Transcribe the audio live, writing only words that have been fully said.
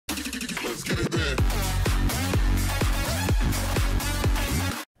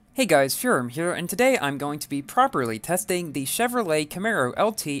Hey guys, Feuerrm here, and today I'm going to be properly testing the Chevrolet Camaro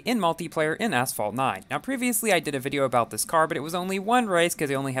LT in multiplayer in Asphalt 9. Now previously I did a video about this car, but it was only one race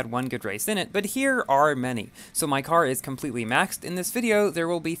because I only had one good race in it, but here are many. So my car is completely maxed. In this video there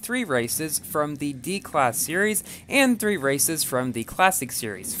will be 3 races from the D-Class series and 3 races from the Classic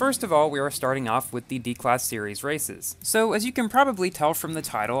series. First of all, we are starting off with the D-Class series races. So as you can probably tell from the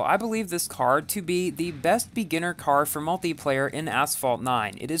title, I believe this car to be the best beginner car for multiplayer in Asphalt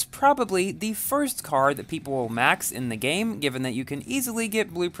 9. It is probably the first car that people will max in the game, given that you can easily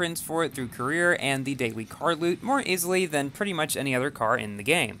get blueprints for it through career and the daily car loot more easily than pretty much any other car in the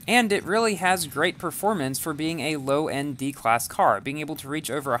game. And it really has great performance for being a low-end D-Class car, being able to reach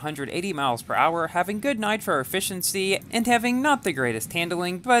over 180 miles per hour, having good nitro efficiency, and having not the greatest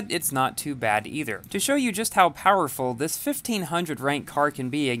handling, but it's not too bad either. To show you just how powerful this 1500 rank car can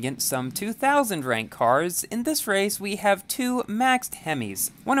be against some 2000 rank cars, in this race we have 2 maxed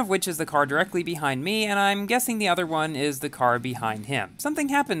Hemis, one of which is the car directly behind me, and I'm guessing the other one is the car behind him. Something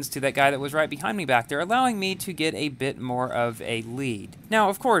happens to that guy that was right behind me back there, allowing me to get a bit more of a lead. Now,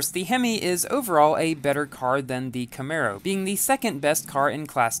 of course, the Hemi is overall a better car than the Camaro, being the second best car in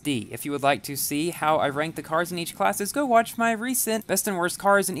Class D. If you would like to see how I rank the cars in each classes, go watch my recent best and worst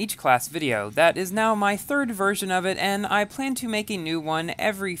cars in each class video. That is now my 3rd version of it, and I plan to make a new one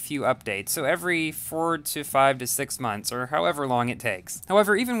every few updates, so every 4 to 5 to 6 months, or however long it takes.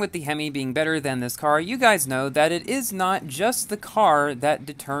 However, even with the Hemi being better than this car, you guys know that it is not just the car that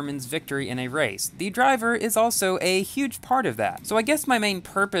determines victory in a race. The driver is also a huge part of that. So I guess my main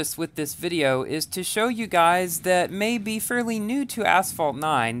purpose with this video is to show you guys that may be fairly new to Asphalt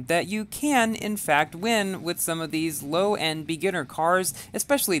 9 that you can, in fact, win with some of these low-end beginner cars,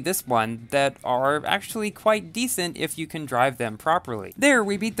 especially this one, that are actually quite decent if you can drive them properly. There,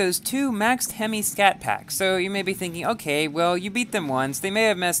 we beat those 2 maxed Hemi scat packs. So you may be thinking, okay, well, you beat them once, they may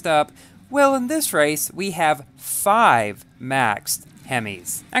have messed up. Well, in this race, we have 5 maxed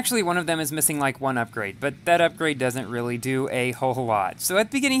Hemis. Actually, one of them is missing like 1 upgrade, but that upgrade doesn't really do a whole lot. So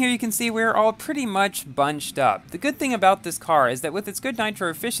at the beginning here you can see we're all pretty much bunched up. The good thing about this car is that with its good nitro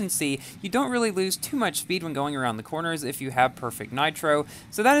efficiency, you don't really lose too much speed when going around the corners if you have perfect nitro,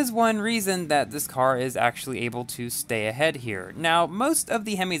 so that is one reason that this car is actually able to stay ahead here. Now, most of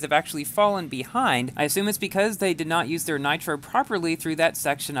the Hemis have actually fallen behind. I assume it's because they did not use their nitro properly through that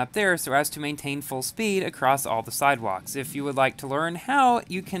section up there so as to maintain full speed across all the sidewalks. If you would like to learn how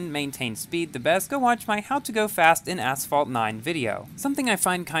you can maintain speed the best, go watch my How to Go Fast in Asphalt 9 video. Something I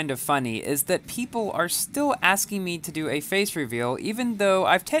find kind of funny is that people are still asking me to do a face reveal, even though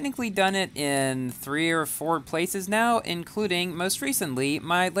I've technically done it in 3 or 4 places now, including, most recently,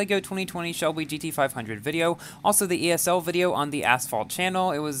 my LEGO 2020 Shelby GT500 video, also the ESL video on the Asphalt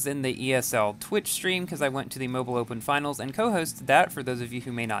channel. It was in the ESL Twitch stream because I went to the Mobile Open Finals and co-hosted that, for those of you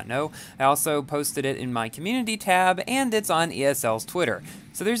who may not know. I also posted it in my community tab, and it's on ESL's Twitter.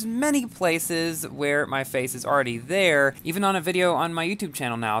 So there's many places where my face is already there, even on a video on my YouTube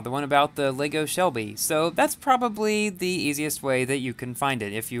channel now, the one about the LEGO Shelby. So that's probably the easiest way that you can find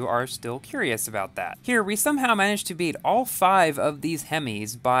it if you are still curious about that. Here, we somehow managed to beat all 5 of these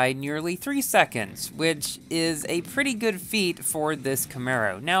Hemis by nearly 3 seconds, which is a pretty good feat for this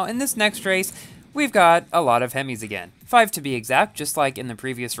Camaro. Now, in this next race, we've got a lot of Hemis again. 5 to be exact, just like in the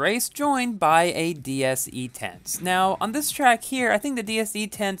previous race, joined by a DSE Tense. Now, on this track here, I think the DSE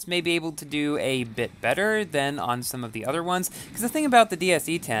Tense may be able to do a bit better than on some of the other ones, because the thing about the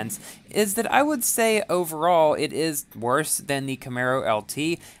DSE Tense is that I would say overall it is worse than the Camaro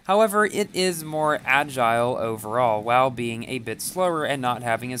LT. However, it is more agile overall, while being a bit slower and not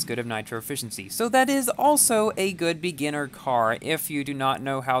having as good of nitro efficiency. So that is also a good beginner car if you do not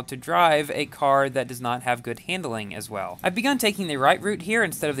know how to drive a car that does not have good handling as well. I've begun taking the right route here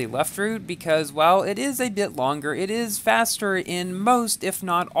instead of the left route because while it is a bit longer, it is faster in most, if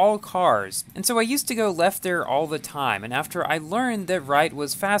not all, cars. And so I used to go left there all the time, and after I learned that right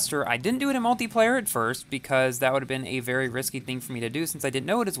was faster, I didn't do it in multiplayer at first because that would have been a very risky thing for me to do since I didn't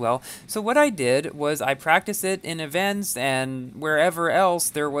know it as well. So what I did was I practiced it in events and wherever else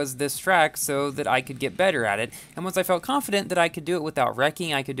there was this track so that I could get better at it. And once I felt confident that I could do it without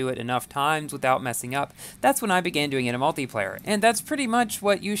wrecking, I could do it enough times without messing up, that's when I began doing it in multiplayer. And that's pretty much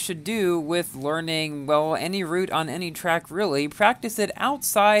what you should do with learning, well, any route on any track really. Practice it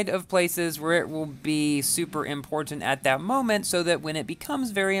outside of places where it will be super important at that moment so that when it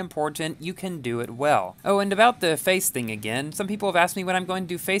becomes very important, you can do it well. Oh, and about the face thing again, some people have asked me when I'm going to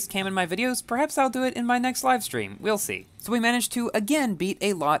do face cam in my videos. Perhaps I'll do it in my next live stream. We'll see. So we managed to again beat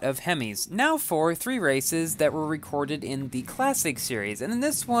a lot of Hemis, now for 3 races that were recorded in the Classic series, and in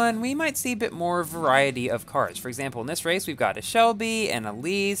this one we might see a bit more variety of cars. For example, in this race we've got a Shelby, an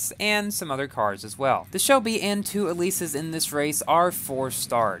Elise, and some other cars as well. The Shelby and 2 Elises in this race are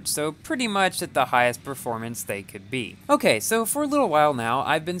 4-starred, so pretty much at the highest performance they could be. Okay, so for a little while now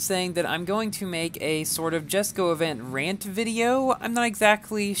I've been saying that I'm going to make a sort of Just Go event rant video. I'm not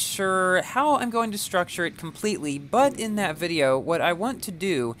exactly sure how I'm going to structure it completely, but in that video what I want to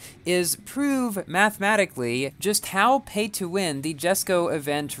do is prove mathematically just how pay to win the Just Go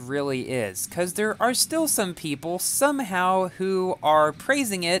event really is, because there are still some people somehow who are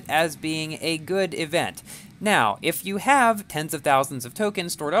praising it as being a good event. Now, if you have tens of thousands of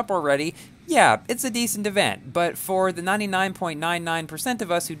tokens stored up already, yeah, it's a decent event, but for the 99.99%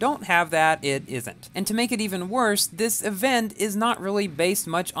 of us who don't have that, it isn't. And to make it even worse, this event is not really based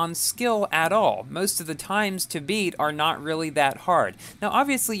much on skill at all. Most of the times to beat are not really that hard. Now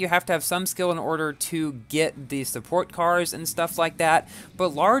obviously you have to have some skill in order to get the support cars and stuff like that,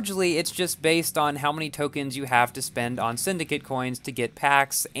 but largely it's just based on how many tokens you have to spend on syndicate coins to get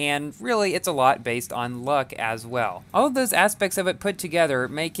packs, and really it's a lot based on luck as well. All of those aspects of it put together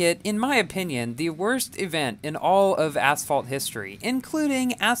make it, in my opinion, the worst event in all of Asphalt history,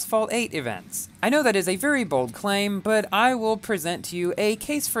 including Asphalt 8 events. I know that is a very bold claim, but I will present to you a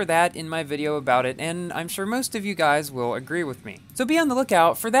case for that in my video about it, and I'm sure most of you guys will agree with me. So be on the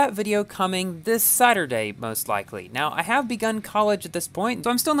lookout for that video coming this Saturday, most likely. Now, I have begun college at this point, so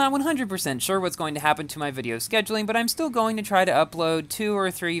I'm still not 100% sure what's going to happen to my video scheduling, but I'm still going to try to upload 2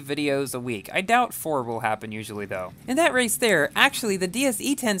 or 3 videos a week. I doubt 4 will happen usually, though. In that race there, actually, the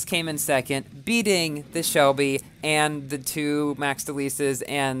DS-E10s came in second, beating the Shelby and the 2 Max Elises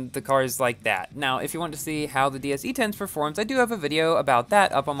and the cars like that. Now, if you want to see how the DS-E10s performs, I do have a video about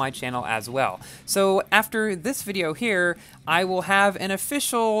that up on my channel as well. So after this video here, I will have an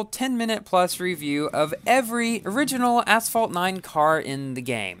official 10-minute plus review of every original Asphalt 9 car in the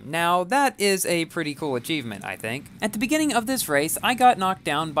game. Now, that is a pretty cool achievement, I think. At the beginning of this race, I got knocked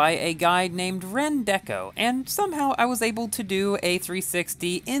down by a guy named Ren Deco, and somehow I was able to do a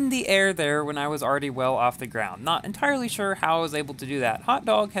 360 in the air there when I was already well off the ground. Not entirely sure how I was able to do that. Hot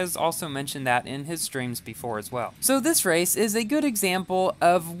Dog has also mentioned that in his streams before as well. So this race is a good example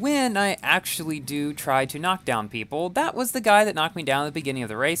of when I actually do try to knock down people. That was the guy that knocked me down at the beginning of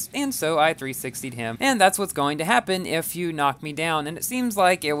the race, and so I 360'd him, and that's what's going to happen if you knock me down, and it seems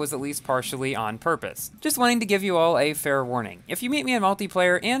like it was at least partially on purpose. Just wanting to give you all a fair warning. If you meet me in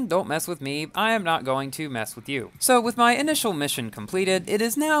multiplayer and don't mess with me, I am not going to mess with you. So with my initial mission completed, it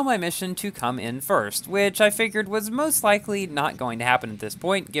is now my mission to come in first, which I figured was most likely not going to happen at this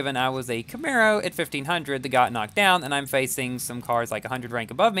point, given I was a Camaro at 1500 that got knocked down, and I'm facing some cars like 100 rank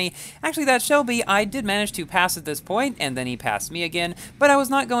above me. Actually, that Shelby I did manage to pass at this point, and then he passed me again, but I was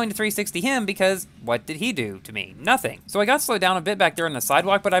not going to 360 him because what did he do to me? Nothing. So I got slowed down a bit back there on the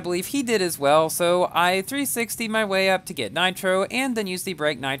sidewalk, but I believe he did as well, so I 360'd my way up to get nitro, and then used the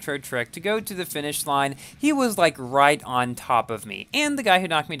brake nitro trick to go to the finish line. He was like right on top of me, and the guy who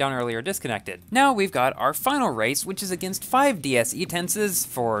knocked me down earlier disconnected. Now we've got our final race, which is against 5 DS-E10s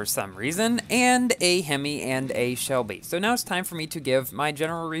for some reason, and a Hemi and a Shelby. So now it's time for me to give my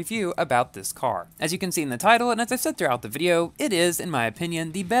general review about this car. As you can see in the title, and as I've said throughout the video, it is, in my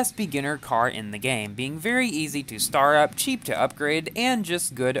opinion, the best beginner car in the game, being very easy to star up, cheap to upgrade, and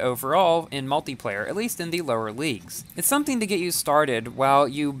just good overall in multiplayer, at least in the lower leagues. It's something to get you started while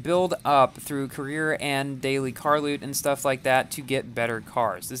you build up through career and daily car loot and stuff like that to get better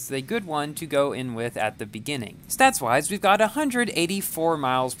cars. This is a good one to go in with at the beginning. Stats-wise, we've got 184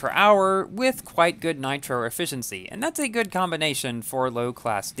 miles per hour with quite good nitro efficiency, and that's a good combination for low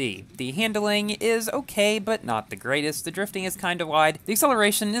Class D. The handling is okay, but not the greatest. The drifting is kind of wide. The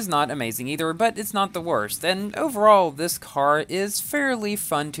acceleration is not amazing either, but it's not the worst, and overall, this car is fairly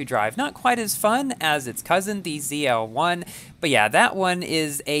fun to drive. Not quite as fun as its cousin, the ZL1, but yeah, that one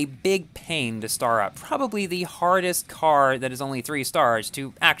is a big pain to star up. Probably the hardest car that is only 3 stars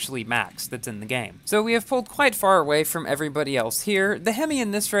to actually max that's in the game. So we have pulled quite far away from everybody else here. The Hemi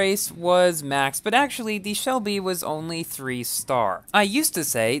in this race was max, but actually the Shelby was only 3-star. I used to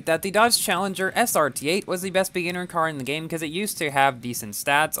say that the Dodge Challenger SRT8 was the best beginner car in the game because it used to have decent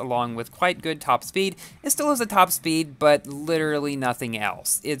stats along with quite good top speed. It still has a top speed, but literally nothing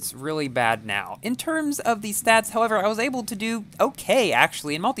else. It's really bad now. In terms of the stats, however, I was able to do okay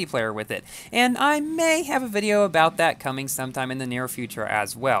actually in multiplayer with it, and I may have a video about that coming sometime in the near future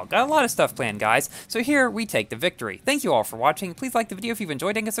as well. Got a lot of stuff planned, guys, so here we take the victory. Thank you all for watching. Please like the video if you've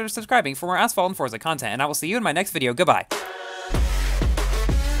enjoyed and consider subscribing for more Asphalt and Forza content, and I will see you in my next video. Goodbye.